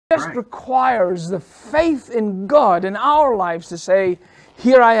just requires the faith in God in our lives to say,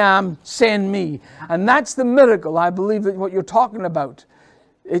 here I am, send me. And that's the miracle, I believe, that what you're talking about.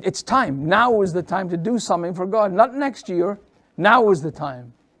 It's time. Now is the time to do something for God. Not next year. Now is the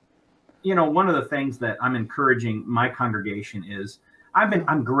time. You know, one of the things that I'm encouraging my congregation is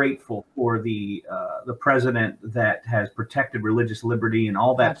I'm grateful for the president that has protected religious liberty and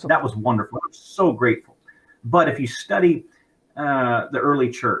all that. Absolutely. That was wonderful. I'm so grateful. But if you study the early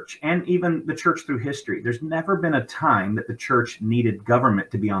church and even the church through history, there's never been a time that the church needed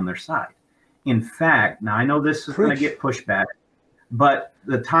government to be on their side. In fact, now I know this is going to get pushback, but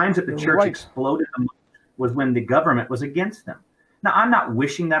the times that the church exploded the most was when the government was against them. Now, I'm not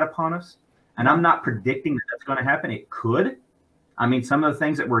wishing that upon us, and I'm not predicting that that's going to happen. It could. I mean, some of the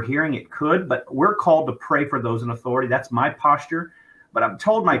things that we're hearing, it could, but we're called to pray for those in authority. That's my posture. But I've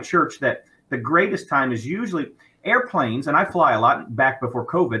told my church that the greatest time is usually airplanes, and I fly a lot back before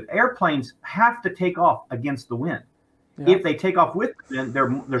COVID, airplanes have to take off against the wind. Yeah. If they take off with the wind,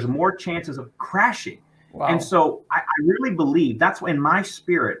 there's more chances of crashing. Wow. And so I really believe, that's in my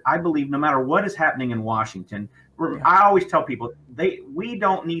spirit, I believe no matter what is happening in Washington, I always tell people, we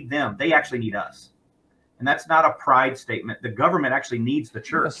don't need them. They actually need us. And that's not a pride statement. The government actually needs the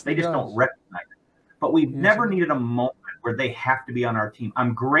church. Yes, they just don't recognize it. But we've never needed a moment where they have to be on our team.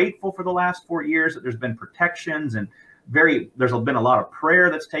 I'm grateful for the last 4 years that there's been protections and there's been a lot of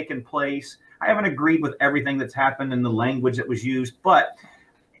prayer that's taken place. I haven't agreed with everything that's happened in the language that was used, but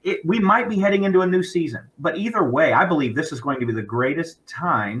we might be heading into a new season. But either way, I believe this is going to be the greatest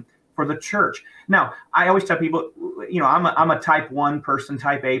time for the church. Now, I always tell people, you know, I'm a type 1 person,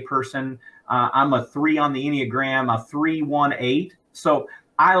 type A person. I'm a 3 on the Enneagram, a 3-1-8. So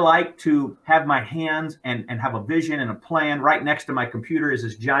I like to have my hands and have a vision and a plan. Right next to my computer is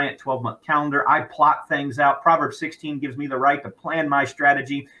this giant 12-month calendar. I plot things out. Proverbs 16 gives me the right to plan my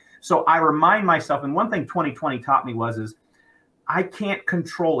strategy. So I remind myself, and one thing 2020 taught me is I can't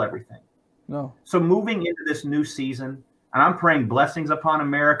control everything. No. So moving into this new season, and I'm praying blessings upon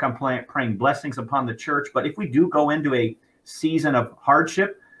America. I'm praying blessings upon the church. But if we do go into a season of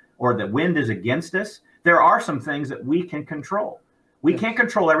hardship or the wind is against us, there are some things that we can control. We can't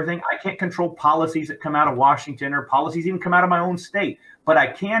control everything. I can't control policies that come out of Washington or policies even come out of my own state. But I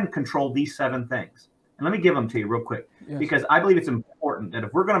can control these 7 things. And let me give them to you real quick, because I believe it's important that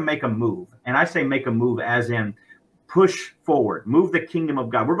if we're going to make a move, and I say make a move as in push forward, move the kingdom of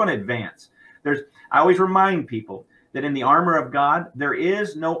God, we're going to advance. I always remind people that in the armor of God, there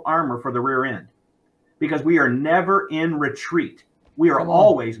is no armor for the rear end, because we are never in retreat. We are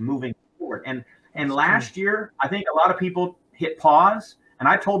always moving forward. And last year, I think a lot of people hit pause, and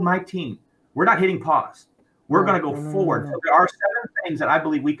I told my team, we're not hitting pause. We're going to go forward. So there are 7 things that I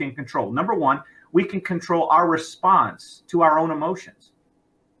believe we can control. Number 1, we can control our response to our own emotions.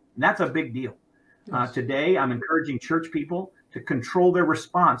 And that's a big deal. Today, I'm encouraging church people to control their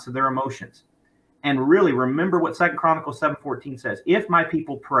response to their emotions. And really remember what 2 Chronicles 7:14 says. If my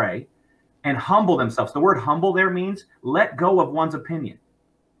people pray and humble themselves, the word humble there means let go of one's opinion.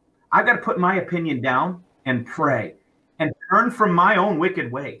 I've got to put my opinion down and pray and turn from my own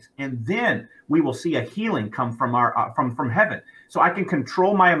wicked ways. And then we will see a healing come from from heaven. So I can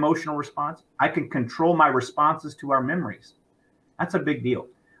control my emotional response. I can control my responses to our memories. That's a big deal.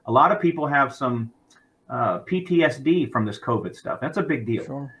 A lot of people have some PTSD from this COVID stuff. That's a big deal.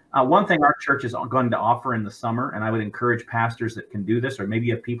 Sure. One thing our church is going to offer in the summer, and I would encourage pastors that can do this, or maybe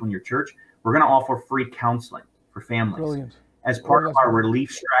you have people in your church, we're going to offer free counseling for families as part of our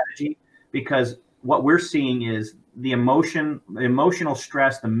relief strategy, because what we're seeing is the emotional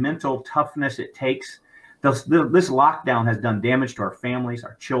stress, the mental toughness it takes. This lockdown has done damage to our families,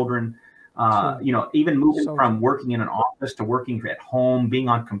 our children, you know, even moving from working in an office to working at home, being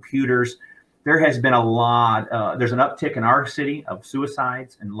on computers. There has been a lot, there's an uptick in our city of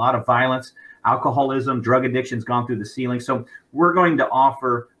suicides and a lot of violence, alcoholism, drug addiction's gone through the ceiling. So we're going to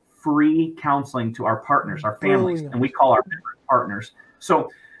offer free counseling to our partners, our families, and we call our partners. So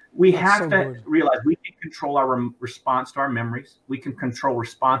we have to realize we can control our response to our memories. We can control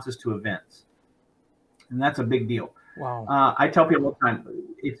responses to events. And that's a big deal. Wow. I tell people all the time,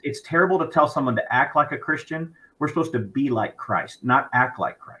 it's terrible to tell someone to act like a Christian. We're supposed to be like Christ, not act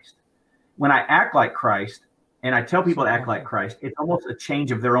like Christ. When I act like Christ and I tell people to act like Christ, it's almost a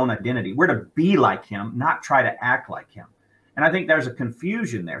change of their own identity. We're to be like him, not try to act like him. And I think there's a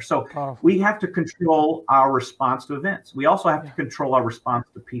confusion there. So we have to control our response to events. We also have to control our response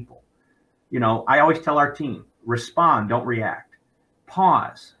to people. You know, I always tell our team, respond, don't react.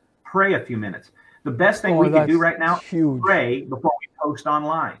 Pause, pray a few minutes. The best thing we can do right now is pray before we post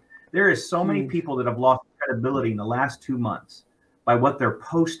online. There is so many people that have lost credibility in the last 2 months by what they're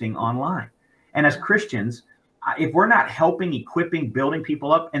posting online. And as Christians, if we're not helping, equipping, building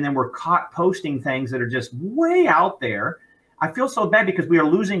people up, and then we're caught posting things that are just way out there, I feel so bad because we are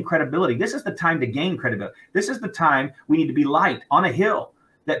losing credibility. This is the time to gain credibility. This is the time we need to be light on a hill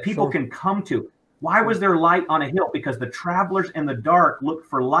that people can come to. Why was there light on a hill? Because the travelers in the dark looked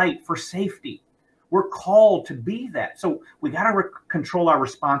for light for safety. We're called to be that. So we got to control our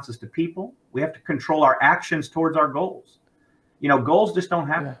responses to people. We have to control our actions towards our goals. You know, goals just don't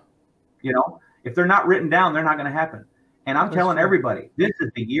happen. You know, if they're not written down, they're not going to happen. And I'm telling everybody, this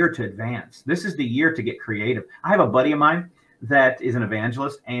is the year to advance. This is the year to get creative. I have a buddy of mine that is an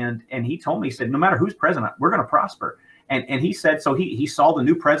evangelist, and he told me, he said, no matter who's president, we're going to prosper. And he said, so he saw the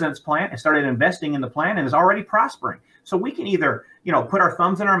new president's plan and started investing in the plan and is already prospering. So we can either, you know, put our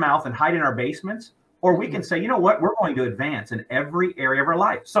thumbs in our mouth and hide in our basements, or we can say, you know what, we're going to advance in every area of our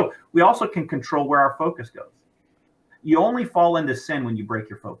life. So we also can control where our focus goes. You only fall into sin when you break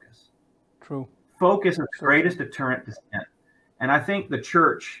your focus. True. Focus is the greatest deterrent to sin. And I think the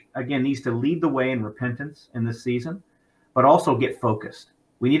church, again, needs to lead the way in repentance in this season, but also get focused.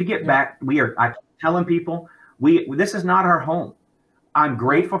 We need to get back. I'm telling people, this is not our home. I'm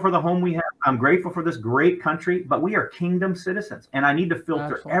grateful for the home we have. I'm grateful for this great country, but we are kingdom citizens, and I need to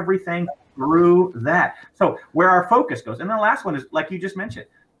filter everything through that. So where our focus goes. And the last one is, like you just mentioned,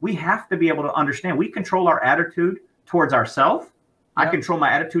 we have to be able to understand we control our attitude towards ourselves. I control my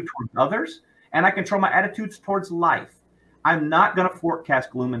attitude towards others, and I control my attitudes towards life. I'm not going to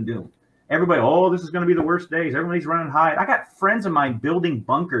forecast gloom and doom. Everybody, oh, this is going to be the worst days. Everybody's running high. I got friends of mine building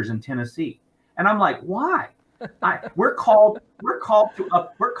bunkers in Tennessee, and I'm like, why? We're called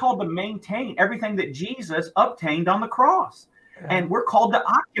to maintain everything that Jesus obtained on the cross, and we're called to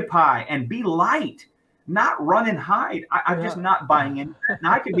occupy and be light, not run and hide. I'm just not buying into that.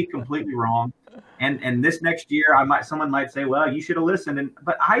 Now I could be completely wrong, and this next year someone might say, well, you should have listened,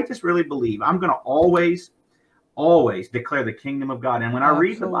 but I just really believe I'm going to always declare the kingdom of God. And when I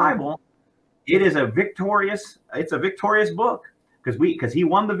read the Bible, it's a victorious book because he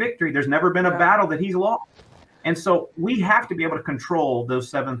won the victory. There's never been a battle that he's lost. And so we have to be able to control those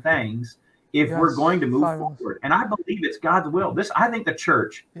 7 things if we're going to move forward. And I believe it's God's will. I think the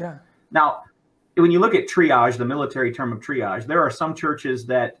church. Now, when you look at triage, the military term of triage, there are some churches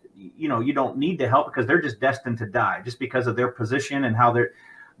that, you know, you don't need to help because they're just destined to die just because of their position and how they're.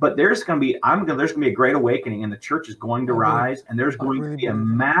 But there's going to be a great awakening, and the church is going to rise, and there's going to be a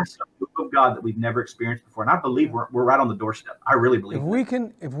massive move of God that we've never experienced before. And I believe we're right on the doorstep. I really believe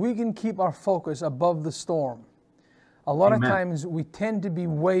if we can keep our focus above the storm. A lot of times we tend to be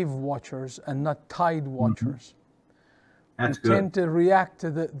wave watchers and not tide watchers. That's we tend to react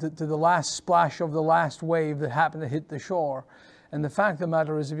to the last splash of the last wave that happened to hit the shore. And the fact of the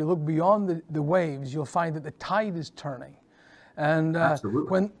matter is, if you look beyond the waves, you'll find that the tide is turning. And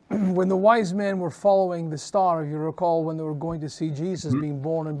when the wise men were following the star, if you recall, when they were going to see Jesus being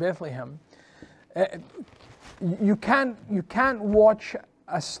born in Bethlehem, you can't watch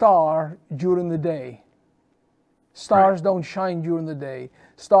a star during the day. Stars don't shine during the day.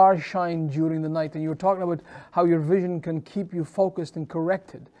 Stars shine during the night. And you were talking about how your vision can keep you focused and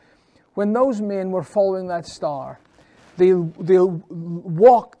corrected. When those men were following that star, they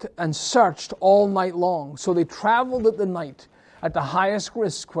walked and searched all night long. So they traveled at the night at the highest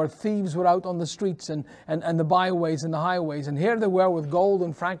risk, where thieves were out on the streets and the byways and the highways. And here they were with gold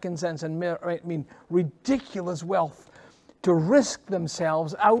and frankincense and myrrh, I mean, ridiculous wealth, to risk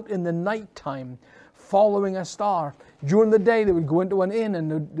themselves out in the nighttime following a star. During the day, they would go into an inn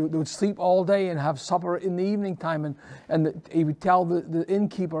and they would sleep all day and have supper in the evening time. And he would tell the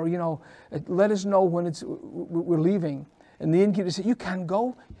innkeeper, you know, let us know when we're leaving. And the innkeeper said, you can't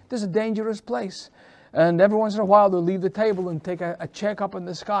go. This is a dangerous place. And every once in a while, they'll leave the table and take a check up in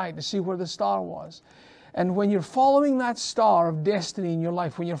the sky to see where the star was. And when you're following that star of destiny in your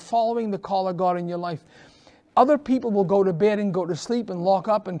life, when you're following the call of God in your life, other people will go to bed and go to sleep and lock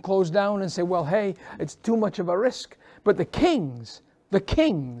up and close down and say, well, hey, it's too much of a risk. But the kings,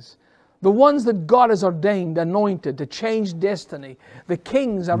 the ones that God has ordained, anointed to change destiny, the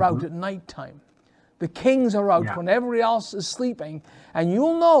kings are out at nighttime. The kings are out when everybody else is sleeping. And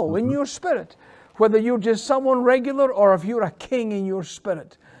you'll know in your spirit, whether you're just someone regular or if you're a king in your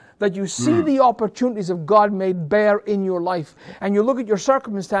spirit, that you see the opportunities of God made bare in your life. And you look at your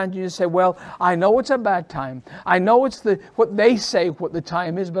circumstance and you say, well, I know it's a bad time. I know it's what they say what the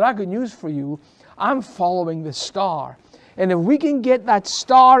time is, but I got news for you. I'm following the star. And if we can get that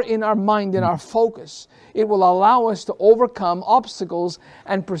star in our mind, in our focus, it will allow us to overcome obstacles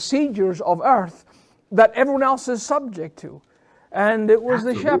and procedures of earth that everyone else is subject to. And it was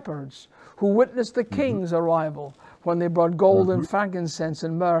the shepherds who witnessed the king's arrival when they brought gold and frankincense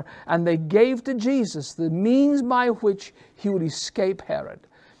and myrrh, and they gave to Jesus the means by which he would escape Herod.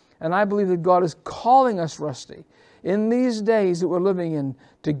 And I believe that God is calling us, Rusty, in these days that we're living in,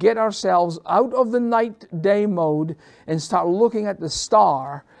 to get ourselves out of the night-day mode and start looking at the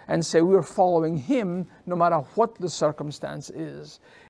star and say we're following him no matter what the circumstance is.